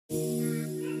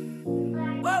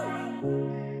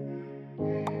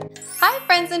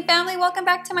friends and family, welcome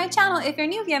back to my channel. If you're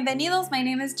new, bienvenidos. My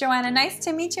name is Joanna. Nice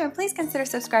to meet you, and please consider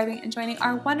subscribing and joining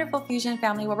our wonderful fusion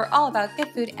family where we're all about good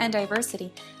food and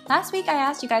diversity. Last week I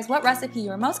asked you guys what recipe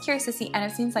you were most curious to see, and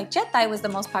it seems like Chè Thái was the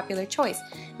most popular choice.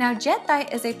 Now, Chè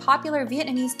Thái is a popular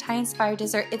Vietnamese Thai-inspired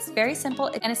dessert. It's very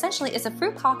simple and essentially is a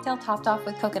fruit cocktail topped off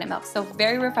with coconut milk, so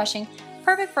very refreshing.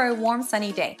 Perfect for a warm,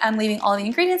 sunny day. I'm leaving all the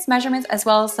ingredients, measurements, as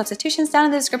well as substitutions down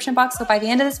in the description box, so by the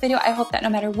end of this video, I hope that no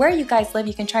matter where you guys live,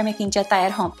 you can try making Chè Thái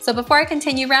at home. So before I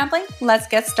continue rambling, let's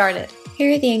get started.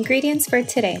 Here are the ingredients for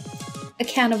today. A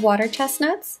can of water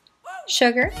chestnuts,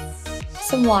 sugar,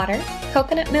 some water,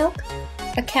 coconut milk,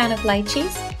 a can of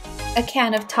lychees, a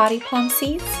can of toddy palm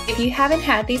seeds. If you haven't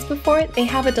had these before, they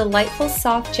have a delightful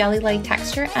soft jelly-like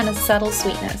texture and a subtle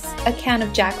sweetness. A can of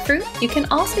jackfruit. You can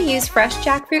also use fresh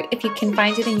jackfruit if you can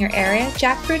find it in your area.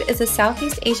 Jackfruit is a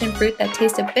Southeast Asian fruit that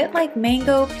tastes a bit like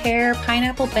mango, pear,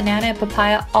 pineapple, banana, and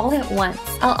papaya all at once.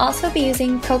 I'll also be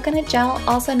using coconut gel,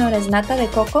 also known as nata de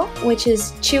coco, which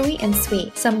is chewy and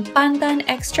sweet. Some pandan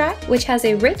extract, which has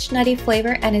a rich nutty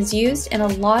flavor and is used in a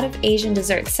lot of Asian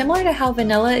desserts, similar to how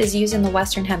vanilla is used in the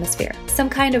Western Hemisphere. Some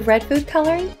kind of red food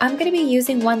coloring. I'm going to be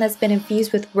using one that's been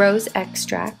infused with rose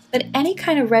extract, but any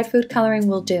kind of red food coloring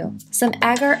will do. Some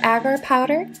agar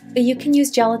powder, but you can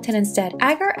use gelatin instead.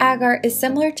 Agar is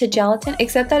similar to gelatin,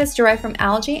 except that it's derived from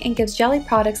algae and gives jelly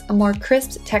products a more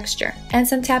crisp texture. And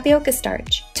some tapioca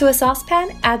starch. To a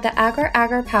saucepan, add the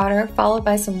agar powder followed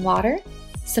by some water,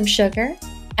 some sugar,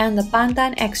 and the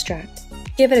pandan extract.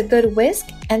 Give it a good whisk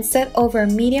and set over a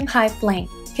medium-high flame.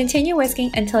 Continue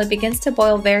whisking until it begins to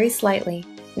boil very slightly.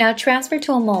 Now transfer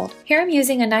to a mold. Here I'm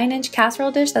using a 9-inch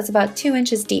casserole dish that's about 2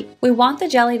 inches deep. We want the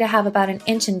jelly to have about 1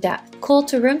 inch in depth. Cool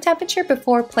to room temperature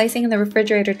before placing in the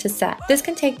refrigerator to set. This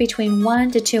can take between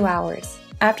 1 to 2 hours.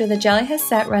 After the jelly has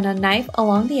set, run a knife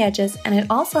along the edges, and it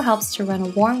also helps to run a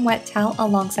warm wet towel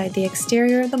alongside the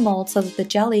exterior of the mold so that the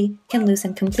jelly can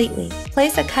loosen completely.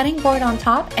 Place a cutting board on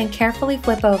top and carefully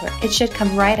flip over. It should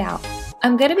come right out.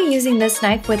 I'm going to be using this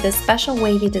knife with this special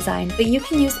wavy design, but you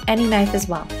can use any knife as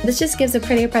well. This just gives a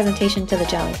prettier presentation to the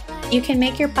jelly. You can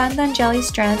make your pandan jelly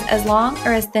strands as long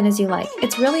or as thin as you like.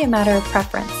 It's really a matter of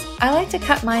preference. I like to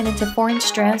cut mine into 4-inch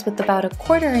strands with about a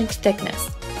 1/4 inch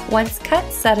thickness. Once cut,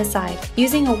 set aside.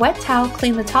 Using a wet towel,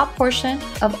 clean the top portion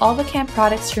of all the can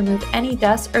products to remove any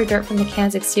dust or dirt from the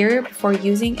can's exterior before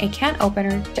using a can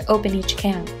opener to open each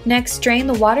can. Next, drain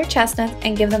the water chestnuts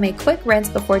and give them a quick rinse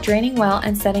before draining well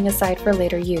and setting aside for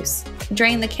later use.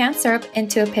 Drain the canned syrup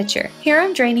into a pitcher. Here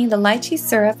I'm draining the lychee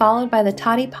syrup followed by the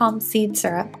toddy palm seed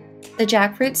syrup, the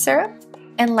jackfruit syrup,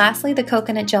 and lastly the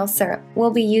coconut gel syrup.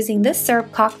 We'll be using this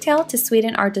syrup cocktail to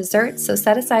sweeten our dessert, so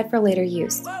set aside for later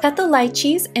use. Cut the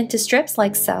lychees into strips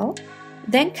like so.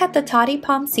 Then cut the toddy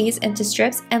palm seeds into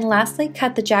strips, and lastly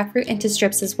cut the jackfruit into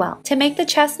strips as well. To make the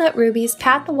chestnut rubies,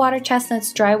 pat the water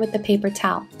chestnuts dry with the paper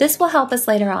towel. This will help us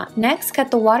later on. Next, cut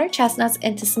the water chestnuts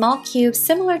into small cubes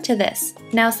similar to this.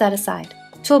 Now set aside.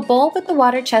 To a bowl with the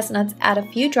water chestnuts, add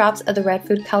a few drops of the red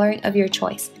food coloring of your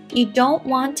choice. You don't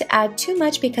want to add too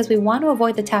much because we want to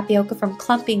avoid the tapioca from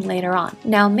clumping later on.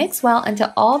 Now mix well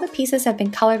until all the pieces have been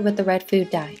colored with the red food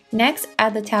dye. Next,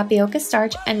 add the tapioca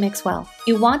starch and mix well.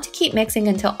 You want to keep mixing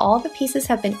until all the pieces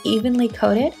have been evenly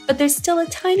coated, but there's still a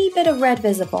tiny bit of red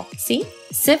visible. See?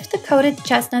 Sift the coated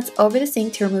chestnuts over the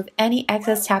sink to remove any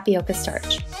excess tapioca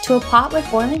starch. To a pot with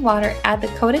boiling water, add the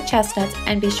coated chestnuts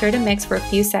and be sure to mix for a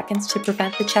few seconds to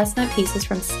prevent the chestnut pieces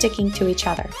from sticking to each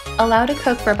other. Allow to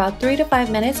cook for about 3 to 5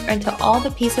 minutes or until all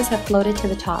the pieces have floated to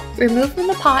the top. Remove from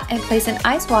the pot and place in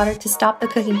ice water to stop the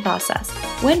cooking process.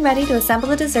 When ready to assemble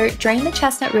the dessert, drain the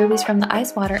chestnut rubies from the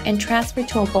ice water and transfer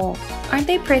to a bowl. Aren't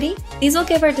they pretty? These will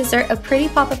give our dessert a pretty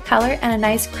pop of color and a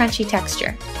nice crunchy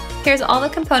texture. Here's all the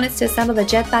components to assemble the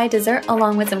Chè Thái dessert,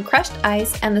 along with some crushed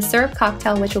ice and the syrup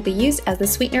cocktail, which will be used as the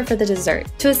sweetener for the dessert.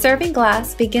 To a serving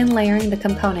glass, begin layering the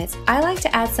components. I like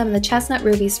to add some of the chestnut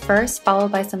rubies first,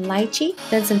 followed by some lychee,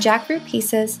 then some jackfruit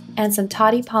pieces, and some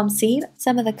toddy palm seed,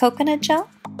 some of the coconut gel,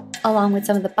 along with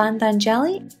some of the pandan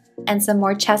jelly, and some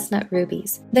more chestnut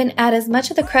rubies. Then add as much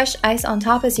of the crushed ice on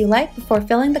top as you like before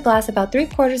filling the glass about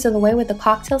 3/4 of the way with the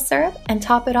cocktail syrup and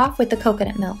top it off with the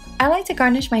coconut milk. I like to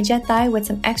garnish my Chè Thái with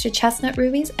some extra chestnut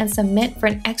rubies and some mint for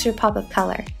an extra pop of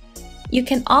color. You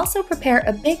can also prepare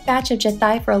a big batch of Chè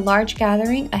Thái for a large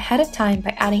gathering ahead of time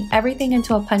by adding everything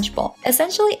into a punch bowl,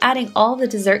 essentially adding all the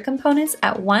dessert components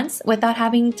at once without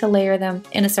having to layer them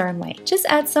in a certain way. Just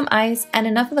add some ice and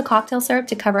enough of the cocktail syrup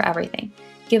to cover everything.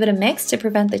 Give it a mix to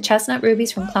prevent the chestnut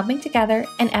rubies from clumping together,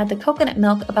 and add the coconut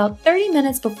milk about 30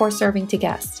 minutes before serving to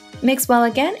guests. Mix well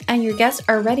again and your guests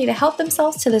are ready to help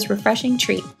themselves to this refreshing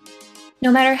treat.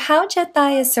 No matter how Chè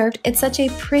Thái is served, it's such a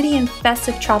pretty and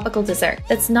festive tropical dessert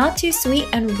that's not too sweet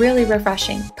and really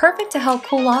refreshing, perfect to help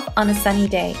cool off on a sunny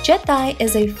day. Chè Thái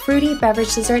is a fruity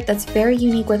beverage dessert that's very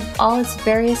unique with all its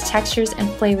various textures and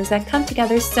flavors that come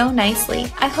together so nicely.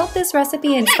 I hope this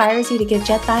recipe inspires you to give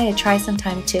Chè Thái a try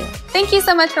sometime too. Thank you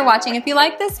so much for watching. If you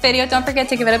like this video, don't forget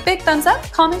to give it a big thumbs up,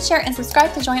 comment, share, and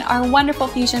subscribe to join our wonderful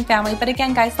fusion family. But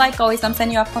again, guys, like always, I'm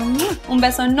sending you off from un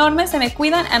beso enorme, se me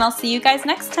cuidan, and I'll see you guys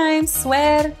next time.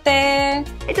 Suerte!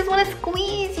 I just want to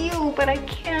squeeze you, but I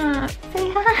can't. Say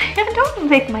hi. Don't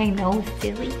lick my nose,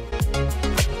 silly.